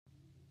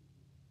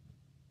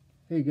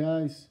Hey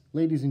guys,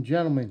 ladies and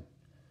gentlemen,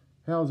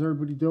 how's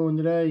everybody doing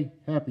today?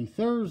 Happy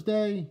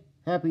Thursday.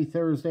 Happy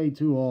Thursday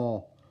to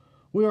all.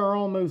 We are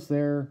almost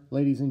there,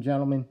 ladies and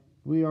gentlemen.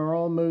 We are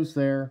almost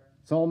there.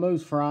 It's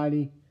almost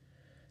Friday.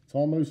 It's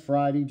almost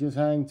Friday. Just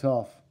hang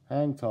tough.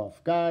 Hang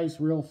tough. Guys,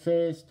 real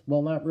fast.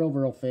 Well, not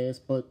real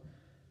fast, but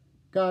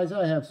guys,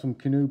 I have some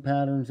canoe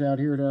patterns out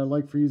here that I'd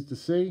like for you to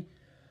see.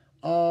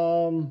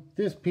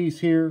 This piece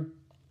here,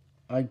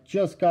 I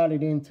just got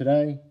it in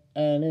today.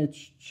 And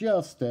it's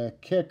just a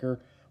kicker.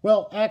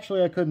 Well,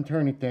 actually, I couldn't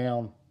turn it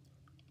down.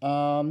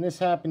 This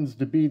happens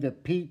to be the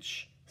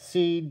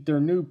Peachseed, their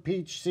new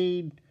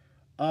Peachseed.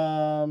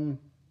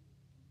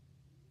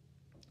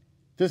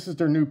 This is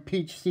their new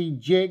Peachseed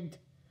jigged.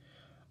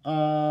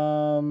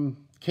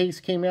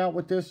 Case came out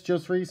with this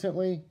just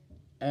recently.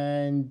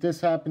 And this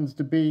happens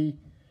to be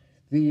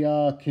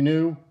the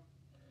canoe.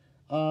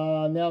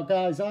 Now,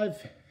 guys,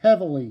 I've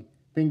heavily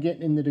been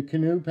getting into the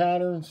canoe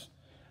patterns.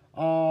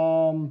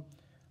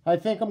 I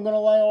think I'm going to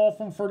lay off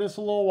them for this a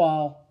little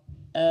while.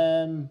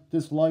 And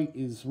this light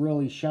is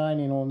really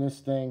shining on this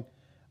thing.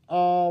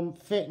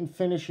 Fit and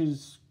finish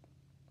is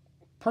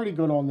pretty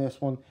good on this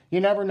one.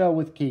 You never know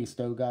with case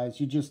though, guys.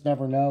 You just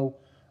never know.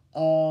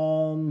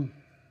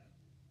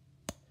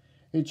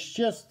 It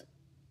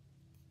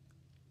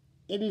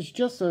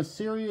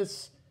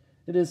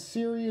is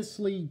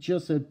seriously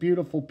just a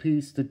beautiful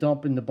piece to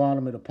dump in the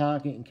bottom of the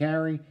pocket and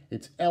carry.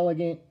 It's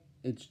elegant.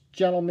 It's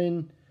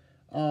gentleman.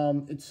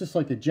 It's just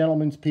like a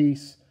gentleman's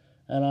piece,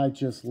 and I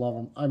just love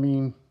them. I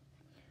mean,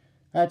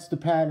 that's the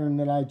pattern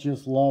that I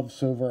just love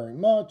so very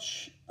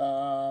much.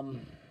 Hold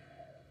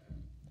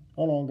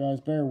on, guys,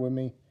 bear with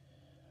me.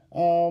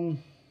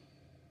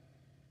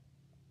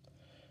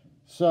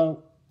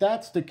 So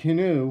that's the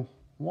canoe.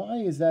 Why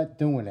is that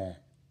doing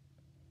that?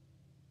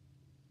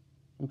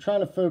 I'm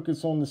trying to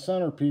focus on the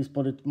centerpiece,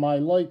 but my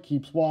light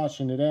keeps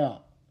washing it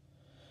out.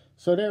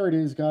 So there it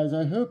is, guys.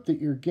 I hope that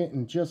you're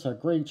getting just a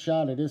great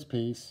shot of this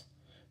piece.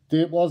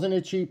 It wasn't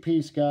a cheap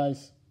piece,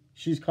 guys.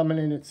 She's coming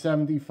in at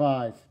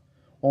 $75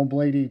 on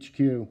Blade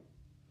HQ.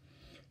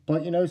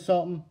 But you know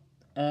something?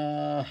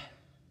 Man,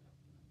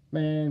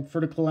 for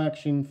the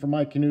collection, for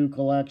my canoe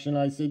collection,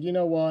 I said, you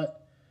know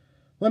what?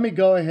 Let me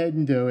go ahead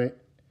and do it.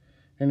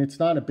 And it's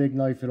not a big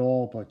knife at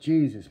all, but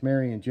Jesus,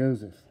 Mary and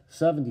Joseph,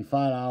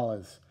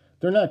 $75.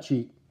 They're not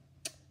cheap.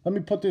 Let me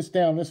put this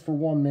down just for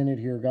 1 minute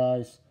here,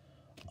 guys.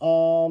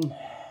 Look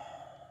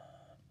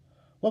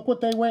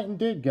what they went and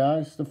did,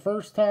 guys. The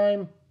first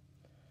time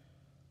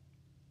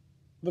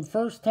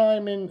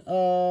in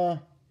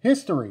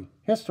history,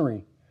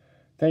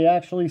 they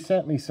actually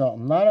sent me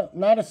something.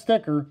 Not a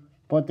sticker,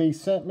 but they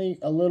sent me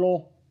a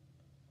little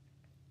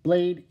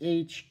Blade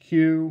HQ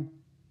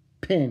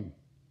pin.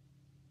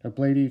 A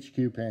Blade HQ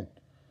pin.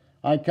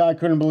 I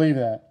couldn't believe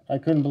that. I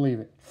couldn't believe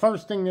it.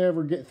 First thing they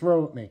ever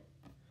throw at me.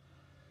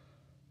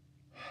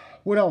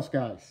 What else,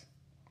 guys?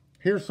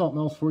 Here's something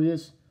else for you.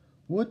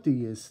 What do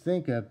you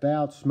think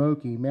about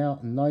Smoky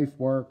Mountain Knife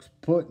Works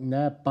putting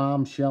that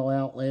bombshell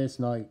out last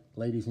night,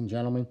 ladies and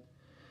gentlemen?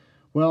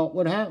 Well,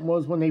 what happened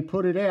was when they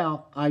put it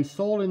out, I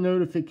saw the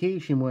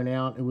notification went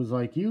out. It was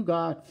like, you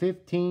got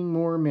 15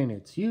 more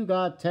minutes. You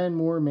got 10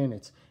 more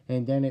minutes.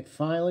 And then it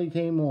finally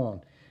came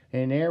on.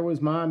 And there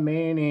was my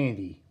man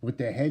Andy with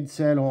the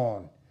headset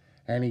on.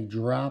 And he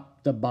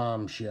dropped the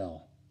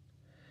bombshell.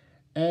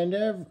 And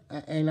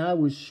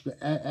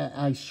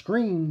I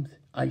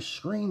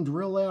screamed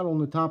real loud on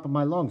the top of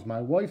my lungs.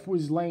 My wife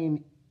was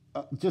laying,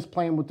 just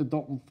playing with the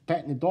dog,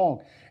 petting the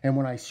dog. And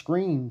when I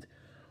screamed,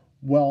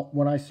 well,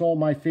 when I saw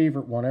my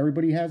favorite one,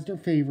 everybody has their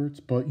favorites,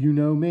 but you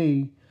know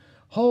me.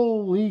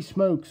 Holy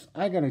smokes,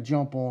 I got to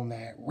jump on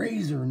that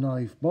razor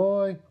knife,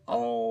 boy.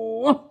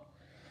 Oh!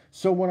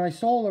 So when I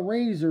saw the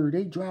razor,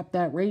 they dropped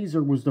that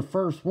razor, was the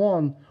first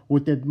one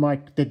with the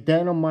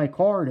denim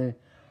micarta.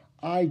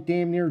 I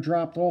damn near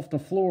dropped off the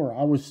floor.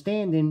 I was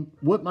standing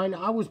with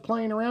I was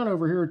playing around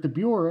over here at the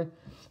bureau,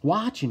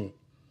 watching it.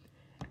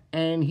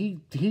 And he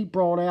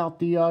brought out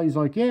he's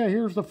like, yeah,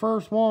 here's the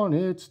first one.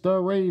 It's the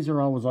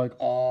razor. I was like,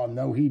 oh,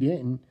 no, he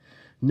didn't.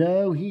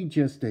 No, he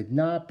just did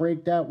not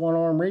break that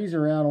one-arm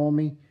razor out on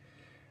me.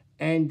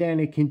 And then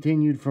it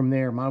continued from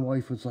there. My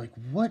wife was like,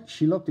 what?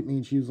 She looked at me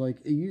and she was like,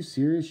 are you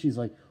serious? She's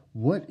like,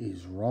 what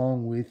is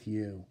wrong with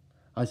you?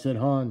 I said,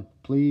 hon,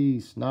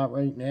 please, not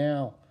right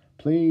now.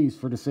 Please,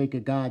 for the sake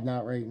of God,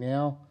 not right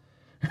now.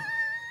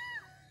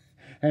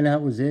 And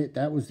that was it.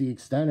 That was the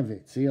extent of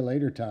it. See you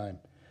later time.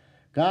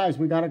 Guys,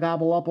 we got to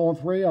gobble up all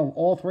three of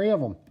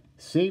them.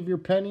 Save your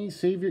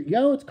pennies.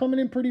 It's coming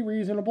in pretty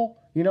reasonable.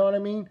 You know what I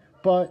mean?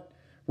 But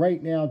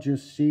right now,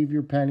 just save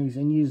your pennies.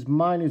 And you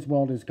might as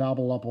well just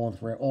gobble up all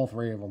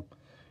three of them.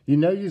 You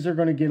know you're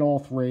going to get all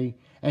three.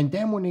 And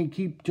then when they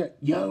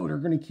they're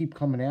going to keep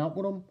coming out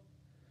with them.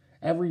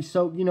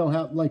 You know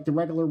how, like the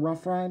regular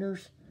Rough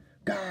Riders.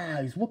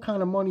 Guys, what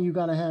kind of money you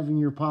got to have in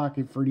your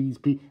pocket for these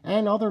people?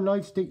 And other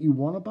knives that you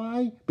want to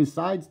buy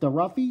besides the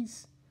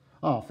roughies?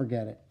 Oh,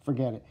 forget it.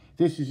 Forget it.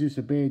 This is just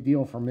a bad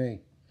deal for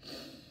me.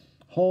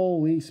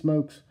 Holy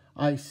smokes.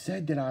 I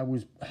said that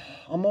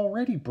I'm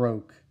already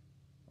broke.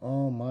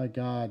 Oh my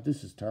God,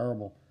 this is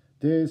terrible.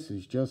 This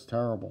is just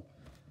terrible.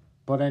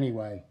 But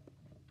anyway,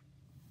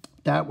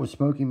 that was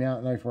Smoky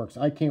Mountain Knife Works.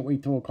 I can't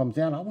wait till it comes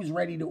out. I was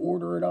ready to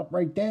order it up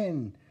right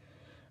then.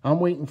 I'm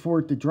waiting for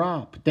it to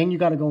drop. Then you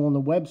got to go on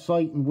the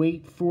website and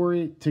wait for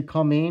it to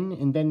come in,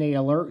 and then they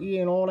alert you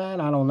and all that.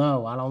 I don't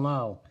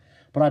know.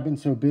 But I've been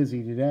so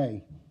busy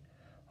today.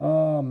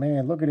 Oh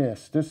man, look at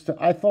this.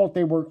 I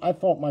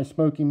thought my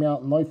Smoky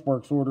Mountain Knife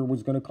Works order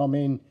was going to come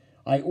in.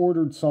 I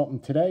ordered something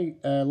today,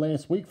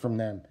 last week from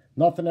them.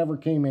 Nothing ever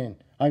came in.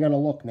 I got to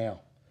look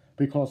now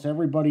because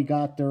everybody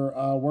got their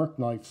work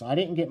knives. I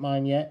didn't get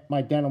mine yet,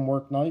 my denim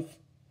work knife.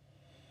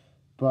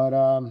 But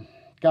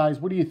guys,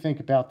 what do you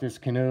think about this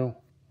canoe?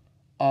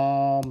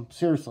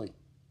 Seriously,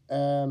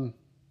 what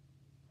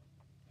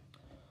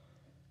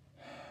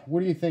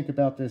do you think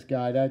about this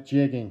guy? That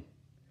jigging,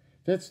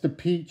 that's the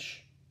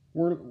Peachseed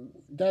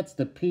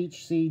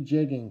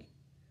jigging.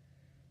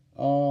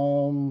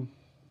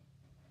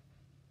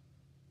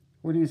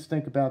 What do you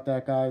think about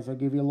that, guys? I'll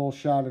give you a little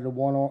shot of the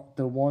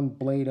one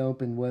blade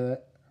open with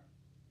it.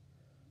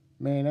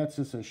 Man, that's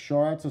just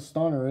that's a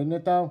stunner, isn't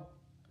it though?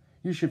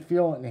 You should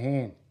feel it in the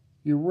hand.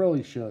 You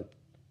really should.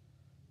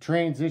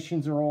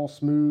 Transitions are all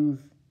smooth.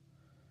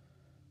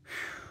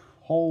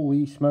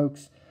 Holy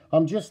smokes.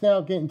 I'm just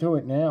now getting to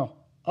it now.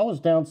 I was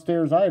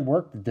downstairs. I had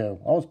work to do.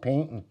 I was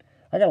painting.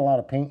 I got a lot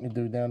of painting to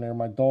do down there.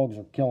 My dogs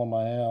are killing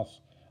my house.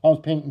 I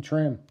was painting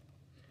trim.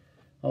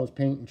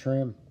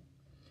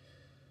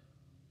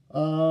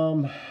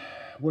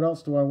 What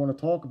else do I want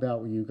to talk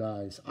about with you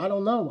guys? I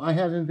don't know. I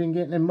haven't been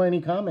getting many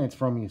comments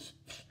from you.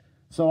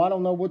 So I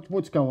don't know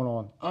what's going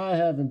on.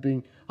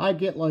 I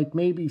get like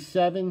maybe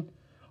 7.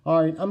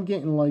 All right, I'm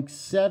getting like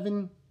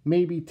 7,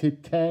 maybe to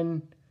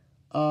 10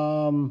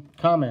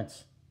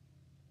 comments.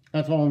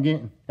 That's all I'm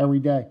getting every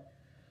day.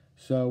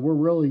 So we're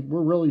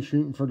really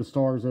shooting for the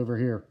stars over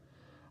here.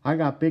 I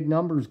got big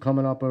numbers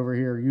coming up over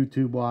here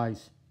YouTube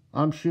wise.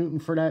 I'm shooting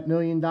for that $1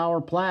 million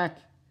plaque.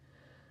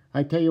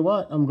 I tell you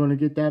what, I'm going to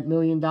get that $1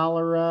 million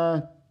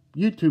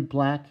YouTube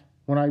plaque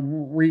when I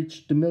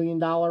reach the $1 million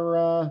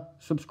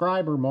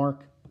subscriber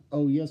mark.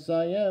 Oh yes,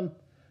 I am.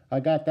 I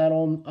got that.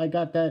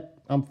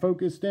 I'm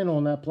focused in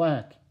on that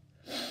plaque.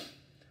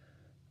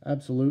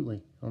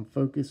 Absolutely. I'm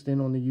focused in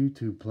on the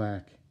YouTube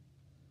plaque.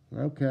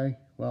 Okay.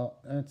 Well,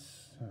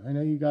 I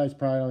know you guys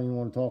probably don't even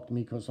want to talk to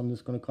me because I'm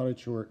just going to cut it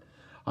short.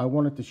 I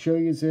wanted to show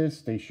you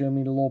this. They showed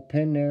me the little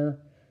pin there.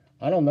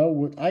 I don't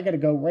know. I got to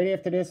go right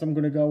after this. I'm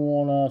going to go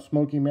on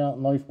Smoky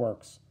Mountain Knife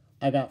Works.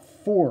 I got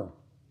 4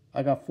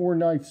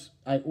 knives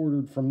I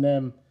ordered from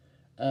them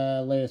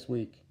last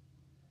week.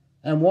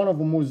 And one of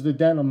them was the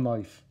denim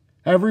knife.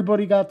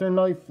 Everybody got their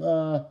knife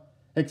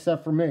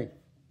except for me.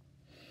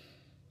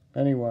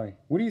 Anyway,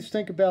 what do you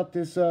think about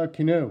this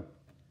canoe?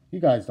 You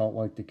guys don't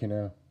like the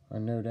canoe. I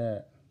know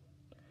that.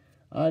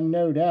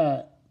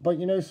 But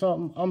you know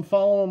something? I'm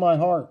following my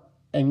heart.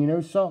 And you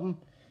know something?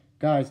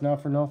 Guys,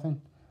 not for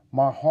nothing.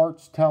 My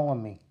heart's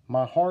telling me.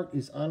 My heart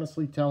is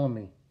honestly telling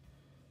me.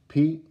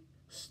 Pete,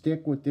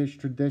 stick with this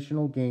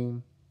traditional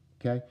game.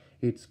 Okay?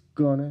 It's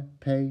gonna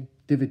pay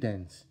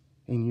dividends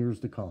in years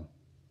to come.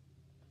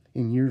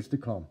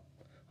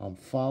 I'm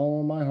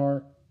following my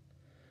heart.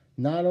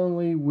 Not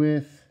only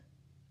with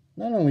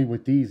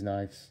these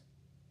knives.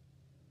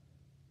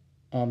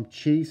 I'm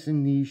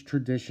chasing these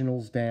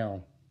traditionals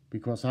down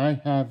because I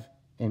have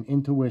an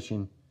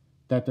intuition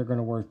that they're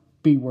going to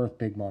be worth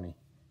big money.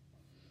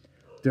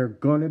 They're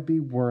going to be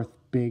worth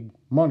big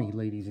money,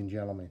 ladies and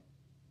gentlemen.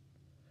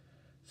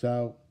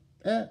 So,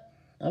 I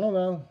don't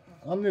know.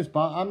 I'm just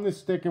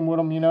sticking with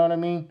them, you know what I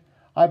mean?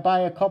 I buy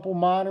a couple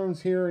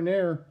moderns here and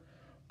there,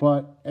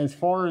 but as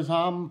far as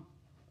I'm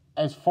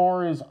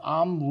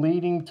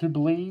leading to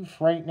believe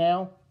right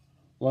now,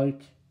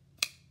 like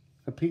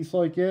a piece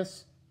like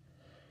this,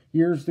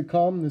 years to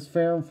come, this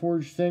fair and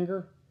forged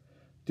finger,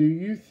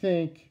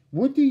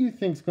 what do you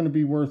think is going to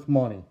be worth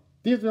money?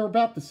 They're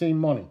about the same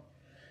money.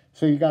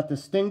 So you got the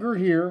stinger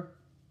here.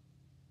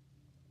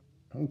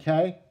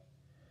 Okay.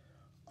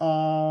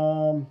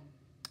 Man,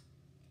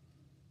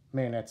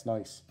 that's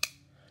nice.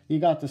 You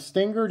got the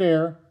stinger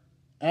there.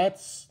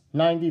 That's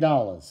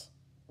 $90.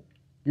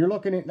 You're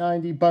looking at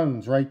 90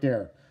 bones right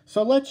there.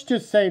 So let's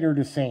just say they're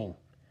the same.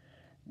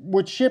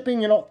 With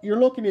shipping, you're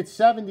looking at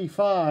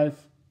 $75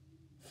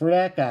 for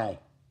that guy.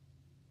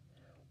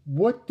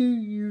 What do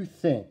you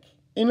think,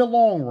 in the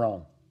long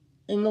run,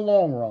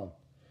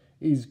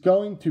 is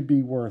going to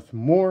be worth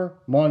more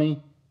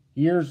money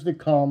years to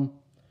come?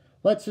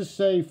 Let's just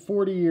say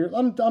 40 years.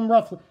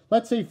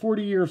 Let's say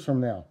 40 years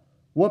from now.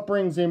 What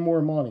brings in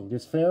more money?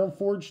 This fair and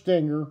forged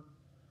stinger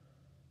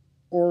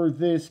or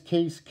this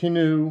case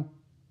canoe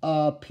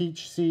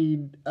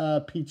Peachseed?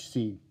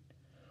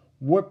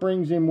 What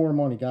brings in more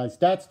money, guys?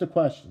 That's the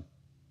question.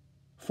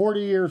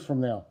 40 years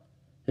from now,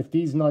 if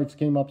these knives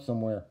came up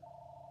somewhere.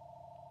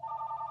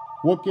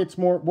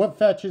 What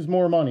fetches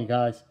more money,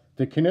 guys?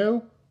 The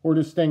canoe or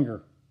the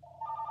stinger?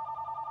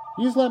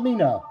 You just let me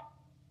know.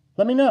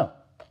 Let me know.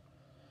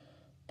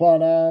 But,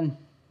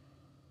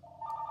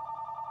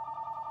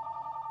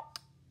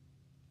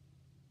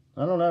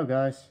 I don't know,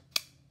 guys.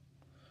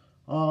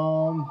 I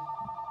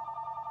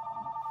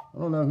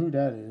don't know who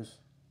that is.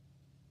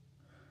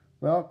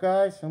 Well,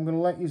 guys, I'm going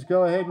to let you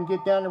go ahead and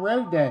get down the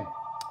road then.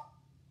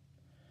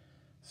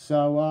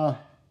 So,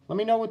 let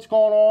me know what's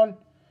going on.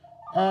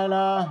 And,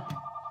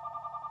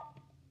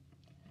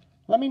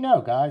 let me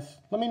know, guys.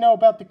 Let me know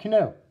about the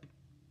canoe.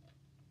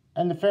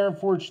 And the Fair and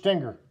Forge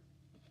Stinger.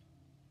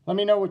 Let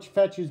me know which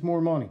fetches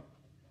more money.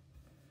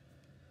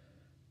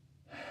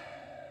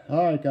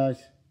 Alright,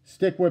 guys.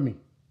 Stick with me.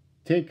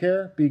 Take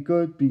care. Be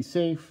good. Be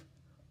safe.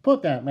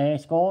 Put that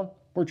mask on.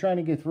 We're trying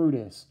to get through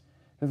this.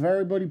 If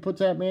everybody puts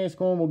that mask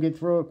on, we'll get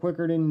through it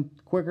quicker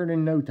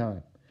than no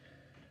time.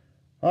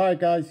 Alright,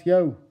 guys.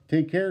 Yo,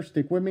 take care.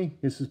 Stick with me.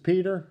 This is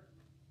Peter.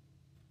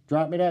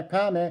 Drop me that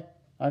comment.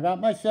 I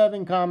got my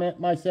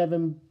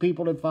 7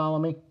 people that follow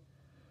me.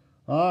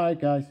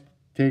 Alright, guys.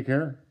 Take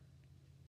care.